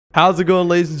How's it going,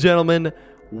 ladies and gentlemen?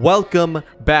 Welcome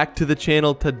back to the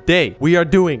channel. Today we are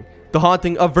doing the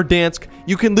Haunting of Verdansk.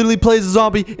 You can literally play as a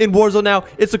zombie in Warzone now.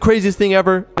 It's the craziest thing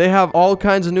ever. They have all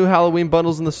kinds of new Halloween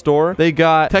bundles in the store. They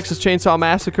got Texas Chainsaw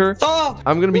Massacre.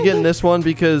 I'm gonna be getting this one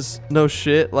because no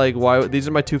shit, like, why? These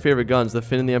are my two favorite guns, the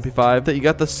Finn and the MP5. That you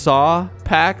got the Saw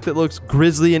pack that looks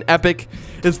grisly and epic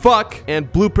as fuck,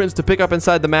 and blueprints to pick up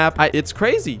inside the map. It's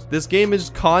crazy. This game is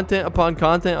content upon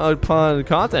content upon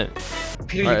content.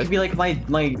 Peter, you could be like my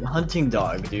hunting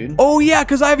dog, dude. Oh yeah,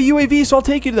 because I have a UAV, so I'll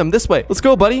take you to them. This way. Let's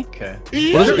go, buddy. Okay. What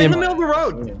is it? In the middle of the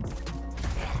road.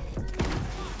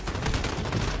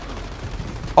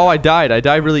 Oh, I died. I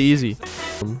died really easy.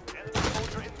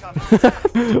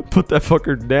 Put that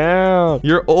fucker down.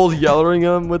 You're old yellering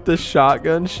him with the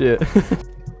shotgun shit.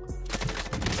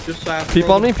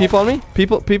 People on me. People on me.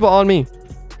 People on me.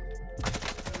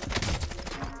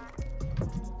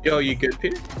 Yo, you good,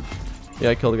 Peter?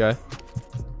 Yeah, I killed a guy.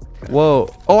 Whoa.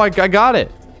 Oh, I got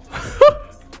it.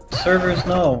 Servers,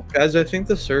 no. Guys, I think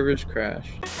the servers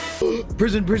crashed.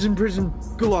 Prison.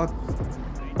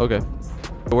 Gulag. Okay.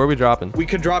 Where are we dropping? We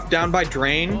could drop down by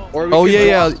drain, or we Oh, could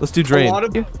yeah. drop Let's do drain. a lot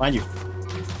of... Find you.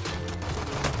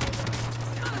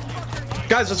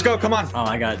 Guys, let's go. Come on. Oh,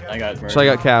 I got murdered. So I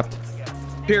got capped.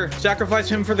 Here, sacrifice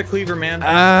him for the cleaver, man.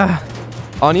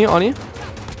 On you.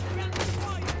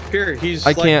 Here, he's.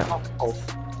 I like, can't. oh.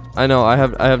 I know. I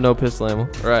have no pistol ammo.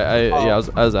 Right. Yeah.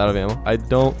 I was out of ammo. I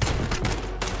don't.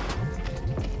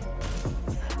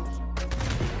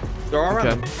 They're all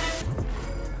around. Okay.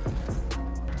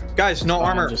 Guys, no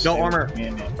armor. No armor.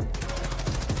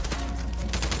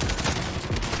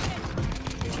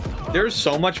 There's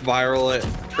so much viral at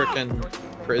frickin'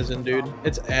 prison, dude.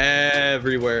 It's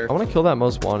everywhere. I want to kill that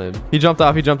most wanted. He jumped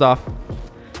off.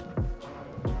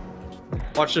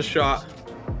 Watch this shot.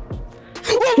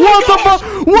 What the fuck?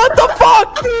 What the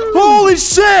fuck? Holy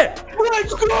shit!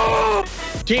 Let's go!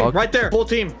 Team, Okay. right there. Full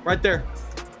team, right there.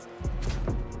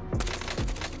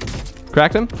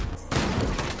 Cracked him.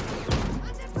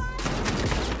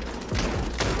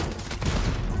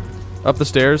 Up the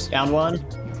stairs. Down one.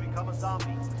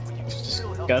 It's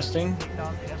disgusting.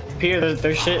 Peter,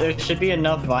 there should be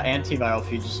enough antiviral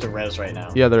for you just to res right now.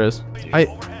 Yeah, there is.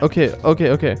 Okay.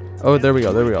 Oh, there we go.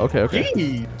 Okay.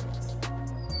 Shit.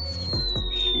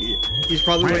 He's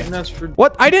probably waiting us for.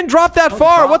 What? I didn't drop that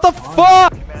far. What the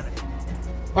fuck?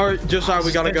 Alright, Josiah,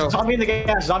 we gotta go. Zombie in the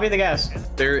gas.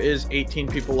 There is 18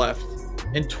 people left.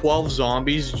 And 12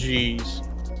 zombies. Jeez.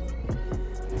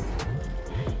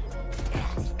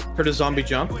 Heard a zombie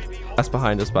jump? That's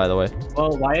behind us, by the way.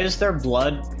 Well, why is there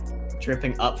blood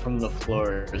dripping up from the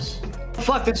floors? Oh,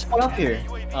 fuck, there's one up here.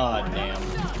 Oh, damn.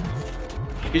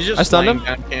 He's just. I stunned him.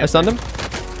 laying down I stunned him.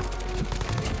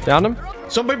 Downed him.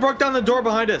 Somebody broke down the door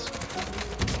behind us.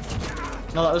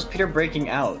 No, that was Peter breaking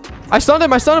out. I stunned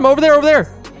him. Over there.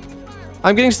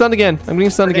 I'm getting stunned again. We're We're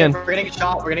getting a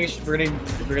shot. We're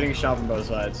getting a shot from both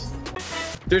sides.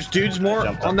 There's dudes more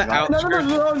on the outskirts.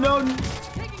 No.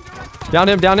 Down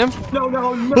him. No.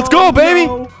 Let's go, baby.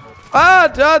 No.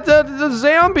 The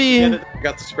zombie. Yeah, I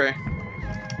got the spray.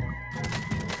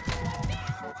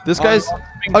 This guy's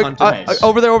Nice.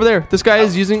 over there. This guy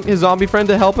is using his zombie friend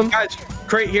to help him. Guys,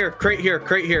 crate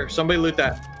here. Somebody loot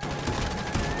that.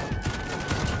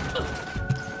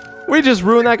 We just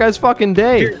ruined that guy's fucking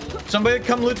day. Here, somebody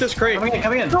come loot this crate.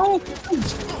 Coming in. No.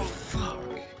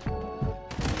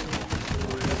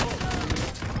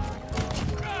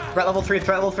 Threat level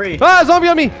 3. Ah, zombie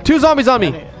on me. 2 zombies on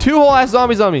me. 2 whole ass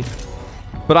zombies on me.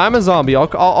 But I'm a zombie.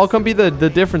 I'll come be the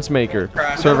difference maker.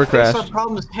 Server crash. Face our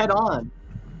problems head on.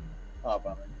 Oh,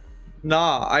 bummer.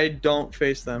 Nah, I don't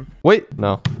face them. Wait,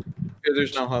 no. Here,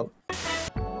 there's no hope.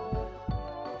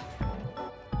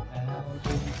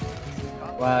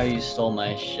 Wow, you stole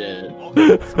my shit.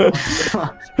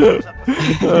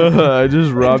 I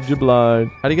just robbed you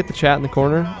blind. How do you get the chat in the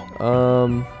corner?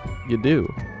 You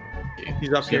do.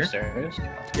 He's up here. Upstairs.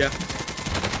 Yeah.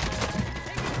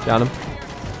 Down him.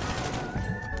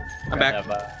 I'm back.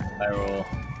 I roll.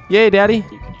 Yay, daddy.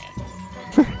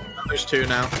 There's 2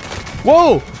 now.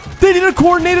 Whoa! They did a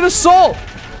coordinated assault!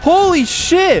 Holy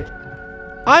shit!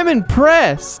 I'm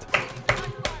impressed.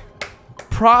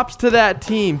 Props to that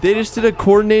team. They just did a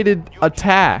coordinated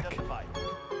attack.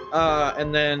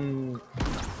 And then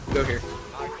go here.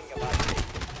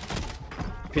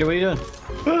 Peter, what are you doing?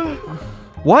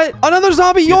 What? Another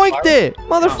zombie yoinked it!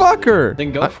 Motherfucker!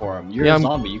 Then go for him. You're a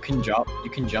zombie. You can jump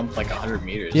like 100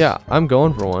 meters. Yeah, I'm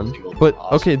going for one. But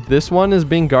okay, this one is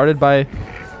being guarded by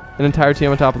an entire team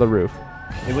on top of the roof.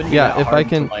 It wouldn't be Yeah, that if hard I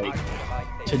can.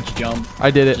 to jump. I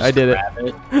did it. Just I did it.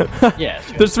 Yeah.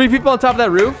 There's 3 people on top of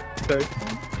that roof. Okay.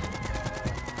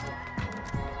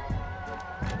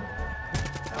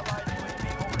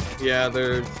 Yeah,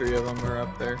 there 3 of them are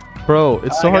up there. Bro,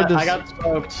 it's so hard to... I got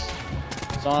smoked.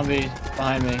 Zombie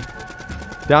behind me.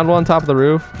 Down one top of the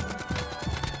roof.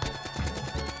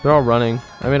 They're all running.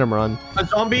 I made them run. A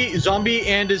zombie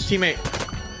and his teammate.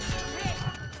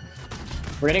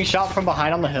 We're getting shot from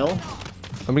behind on the hill.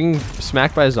 I'm being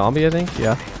smacked by a zombie, I think.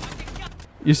 Yeah.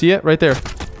 You see it? Right there.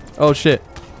 Oh, shit.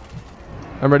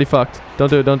 I'm already fucked. Don't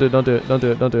do it. Don't do it. Don't do it. Don't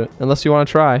do it. Don't do it. Unless you want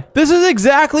to try. This is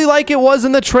exactly like it was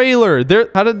in the trailer.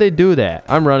 How did they do that?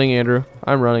 I'm running, Andrew.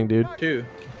 I'm running, dude. 2.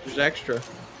 There's extra.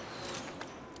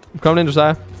 I'm coming in,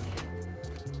 Josiah.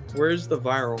 Where's the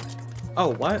viral?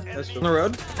 Oh, what? That's on the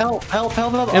road? Help, help,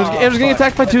 help, help. Andrew's getting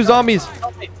attacked by 2 zombies.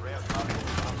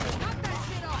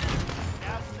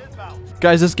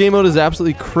 Guys, this game mode is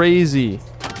absolutely crazy.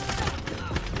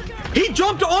 He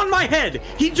jumped on my head!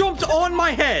 He jumped on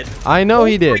my head! I know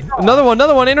he did. Another one,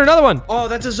 Andrew, another one. Oh,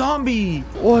 that's a zombie!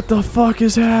 What the fuck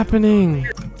is happening?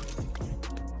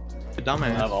 Dumbass. I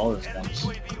have all those guns.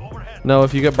 No,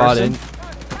 if you get bought in.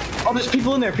 Oh, there's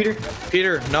people in there, Peter.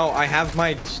 Peter, no, I have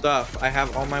my stuff. I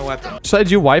have all my weapons. So did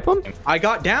you wipe them? I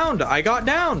got downed. I got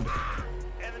downed.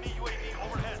 Enemy UAV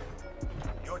overhead.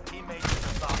 Your teammate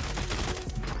is a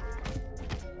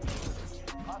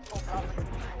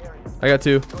I got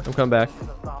 2. I'm coming back.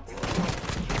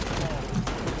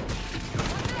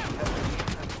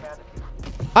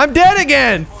 I'm dead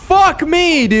again! Fuck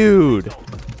me, dude!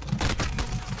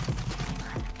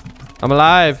 I'm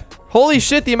alive. Holy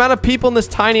shit, the amount of people in this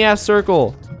tiny ass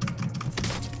circle.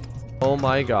 Oh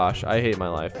my gosh, I hate my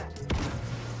life.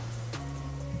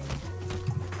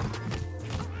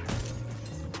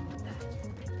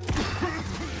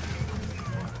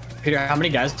 Peter, how many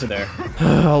guys are there?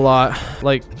 A lot.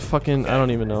 Like, fucking, I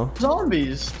don't even know.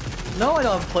 Zombies. No, I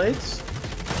don't have plates.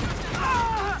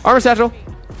 Armor satchel.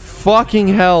 Fucking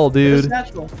hell, dude.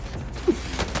 Natural.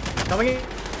 Coming in.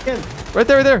 Right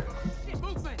there, right there.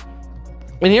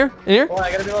 In here? In here? Oh,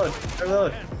 I gotta reload.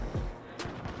 Reload.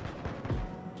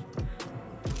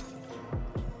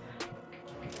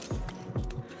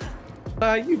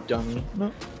 You dummy.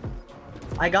 No.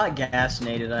 I got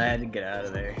gas-nated. I had to get out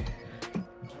of there.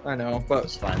 I know, but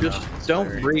It's fine, just though. don't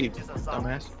Sorry. breathe,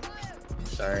 dumbass.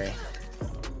 Sorry.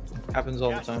 Happens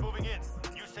all the time. moving in.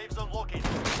 New safe zone located.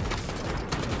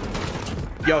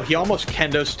 Yo, he almost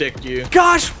kendo sticked you.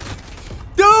 Gosh!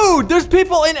 Dude, there's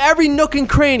people in every nook and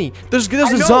cranny. There's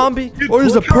a zombie, Dude, or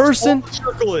there's a look how person. small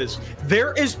the circle is.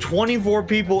 There is 24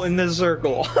 people in this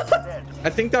circle. I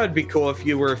think that would be cool if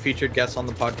you were a featured guest on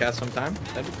the podcast sometime.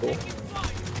 That'd be cool.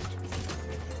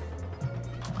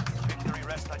 Victory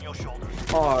rests on your shoulders.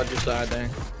 Oh, just died there.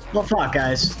 Well, fuck,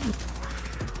 guys.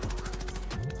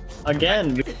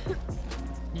 Again.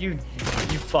 You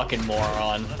fucking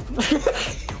moron.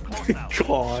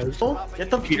 God.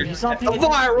 Get the Peter. He's not The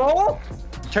viral?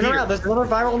 Turn Peter. around. There's another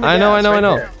viral in the I know, gas right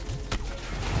there.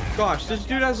 Gosh, this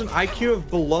dude has an IQ of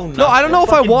below 9. No, I don't know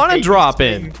if I want to drop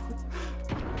in.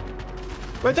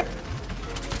 Right there.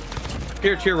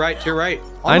 Peter, to your right, to your right.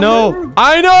 I know.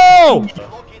 I know.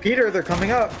 Peter, they're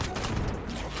coming up.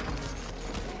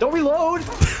 Don't reload.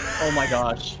 Oh my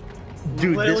gosh.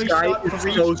 Dude, Literally this guy shot is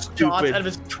 3 so shots stupid. out of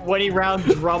his 20-round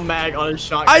drum mag on his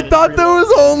shotgun. I thought there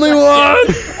was only one.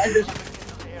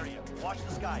 Area. Watch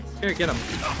the skies. Here, get him.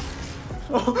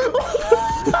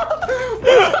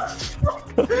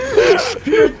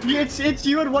 It's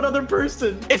you and one other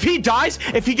person. If he dies,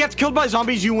 if he gets killed by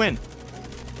zombies, you win.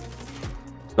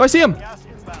 No, I see him. Gas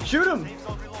inbound. Shoot him. Safe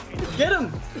zone relocated. Get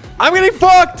him. I'm getting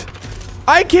fucked.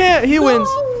 I can't. He wins.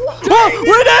 Oh,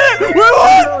 we did it. We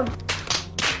won.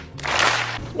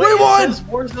 We won. It says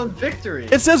Warzone victory.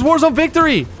 It says Warzone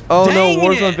victory. Oh Dang no,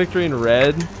 Warzone it. victory in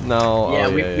red. No. Yeah,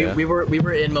 oh, we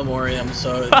were in memoriam,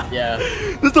 so yeah.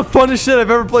 This is the funnest shit I've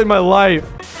ever played in my life.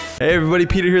 Hey everybody,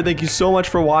 Peter here. Thank you so much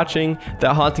for watching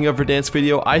that Haunting of Verdansk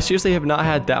video. I seriously have not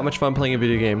had that much fun playing a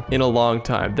video game in a long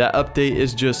time. That update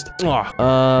is just,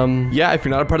 yeah, if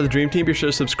you're not a part of the dream team, be sure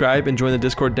to subscribe and join the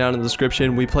Discord down in the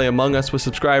description. We play Among Us with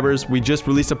subscribers. We just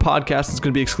released a podcast that's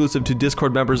going to be exclusive to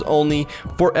Discord members only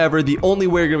forever. The only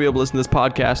way you're going to be able to listen to this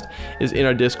podcast is in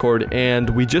our Discord. And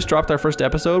we just dropped our first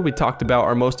episode. We talked about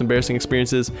our most embarrassing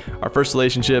experiences, our first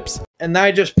relationships. And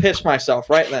I just pissed myself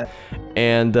right then.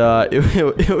 And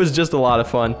it was just a lot of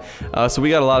fun. So we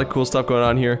got a lot of cool stuff going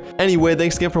on here. Anyway,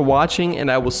 thanks again for watching,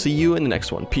 and I will see you in the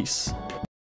next one. Peace.